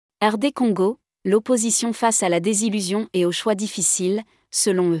RD Congo, l'opposition face à la désillusion et aux choix difficiles,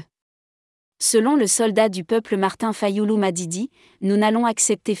 selon eux. Selon le soldat du peuple Martin Fayulu Madidi, nous n'allons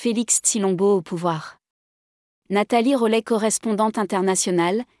accepter Felix Thsilombo au pouvoir. Nathalie Rolley, correspondante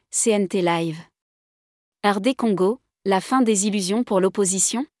internationale, CNT Live. RD Congo, la fin des illusions pour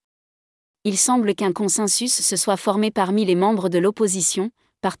l'opposition ? Il semble qu'un consensus se soit formé parmi les membres de l'opposition,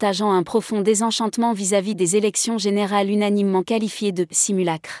 partageant un profond désenchantement vis-à-vis des élections générales unanimement qualifiées de «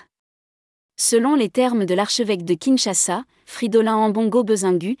 simulacres ». Selon les termes de l'archevêque de Kinshasa, Fridolin Ambongo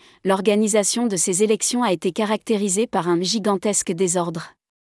Besungu, l'organisation de ces élections a été caractérisée par un gigantesque désordre.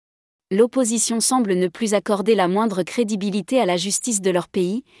 L'opposition semble ne plus accorder la moindre crédibilité à la justice de leur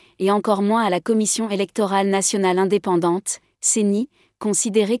pays, et encore moins à la Commission électorale nationale indépendante, CENI,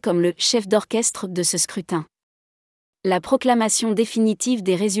 considérée comme le chef d'orchestre de ce scrutin. La proclamation définitive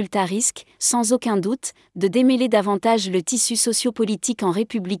des résultats risque, sans aucun doute, de démêler davantage le tissu socio-politique en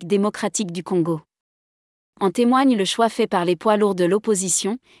République démocratique du Congo. En témoigne le choix fait par les poids lourds de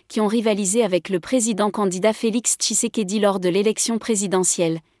l'opposition, qui ont rivalisé avec le président-candidat Félix Tshisekedi lors de l'élection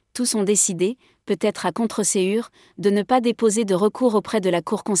présidentielle. Tous ont décidé, peut-être à contre-ségur, de ne pas déposer de recours auprès de la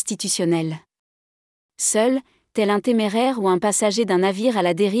Cour constitutionnelle. Seul, tel un téméraire ou un passager d'un navire à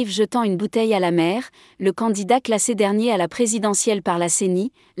la dérive jetant une bouteille à la mer, le candidat classé dernier à la présidentielle par la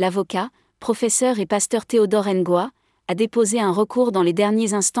CENI, l'avocat, professeur et pasteur Theodore Ngoyi, a déposé un recours dans les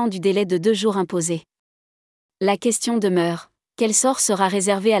derniers instants du délai de 2 jours imposé. La question demeure, quel sort sera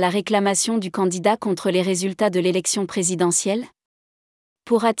réservé à la réclamation du candidat contre les résultats de l'élection présidentielle ?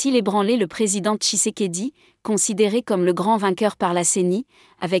 Pourra-t-il ébranler le président Tshisekedi, considéré comme le grand vainqueur par la CENI,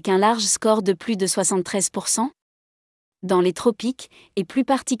 avec un large score de plus de 73%? Dans les tropiques, et plus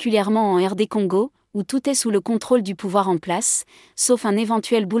particulièrement en RD Congo, où tout est sous le contrôle du pouvoir en place, sauf un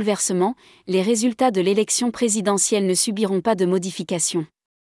éventuel bouleversement, les résultats de l'élection présidentielle ne subiront pas de modification.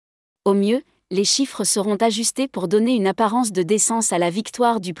 Au mieux, les chiffres seront ajustés pour donner une apparence de décence à la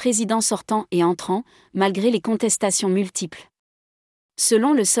victoire du président sortant et entrant, malgré les contestations multiples.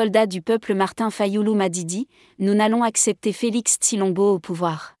 Selon le soldat du peuple Martin Fayulu Madidi, nous n'allons accepter Felix Thsilombo au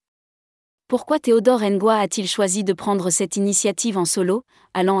pouvoir. Pourquoi Théodore Ngoy a-t-il choisi de prendre cette initiative en solo,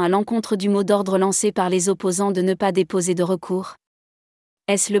 allant à l'encontre du mot d'ordre lancé par les opposants de ne pas déposer de recours ?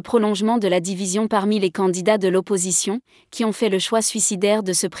 Est-ce le prolongement de la division parmi les candidats de l'opposition, qui ont fait le choix suicidaire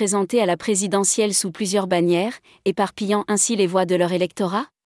de se présenter à la présidentielle sous plusieurs bannières, éparpillant ainsi les voix de leur électorat ?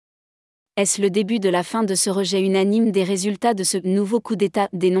 Est-ce le début de la fin de ce rejet unanime des résultats de ce nouveau coup d'État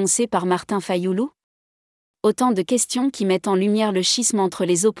dénoncé par Martin Fayulu ? Autant de questions qui mettent en lumière le schisme entre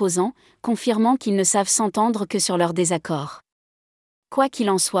les opposants, confirmant qu'ils ne savent s'entendre que sur leurs désaccords. Quoi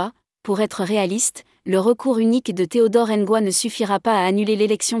qu'il en soit, pour être réaliste, le recours unique de Theodore Ngoyi ne suffira pas à annuler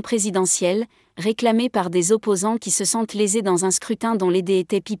l'élection présidentielle, réclamée par des opposants qui se sentent lésés dans un scrutin dont les dés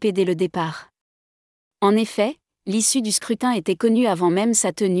étaient pipés dès le départ. En effet, l'issue du scrutin était connue avant même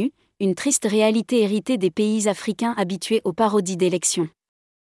sa tenue, une triste réalité héritée des pays africains habitués aux parodies d'élections.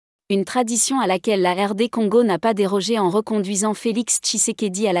 Une tradition à laquelle la RD Congo n'a pas dérogé en reconduisant Félix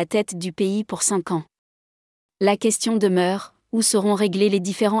Tshisekedi à la tête du pays pour 5 ans. La question demeure, où seront réglés les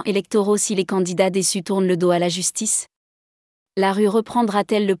différends électoraux si les candidats déçus tournent le dos à la justice ? La rue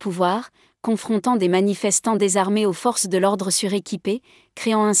reprendra-t-elle le pouvoir, confrontant des manifestants désarmés aux forces de l'ordre suréquipées,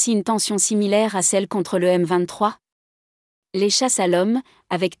 créant ainsi une tension similaire à celle contre le M23 ? Les chasses à l'homme,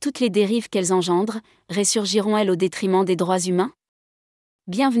 avec toutes les dérives qu'elles engendrent, ressurgiront-elles au détriment des droits humains ?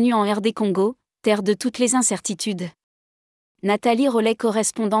 Bienvenue en RD Congo, terre de toutes les incertitudes. Nathalie Rolley,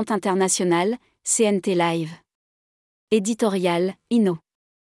 correspondante internationale, CNT Live. Éditorial, Inno.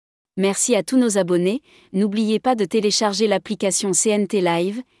 Merci à tous nos abonnés, n'oubliez pas de télécharger l'application CNT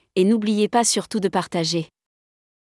Live, et n'oubliez pas surtout de partager.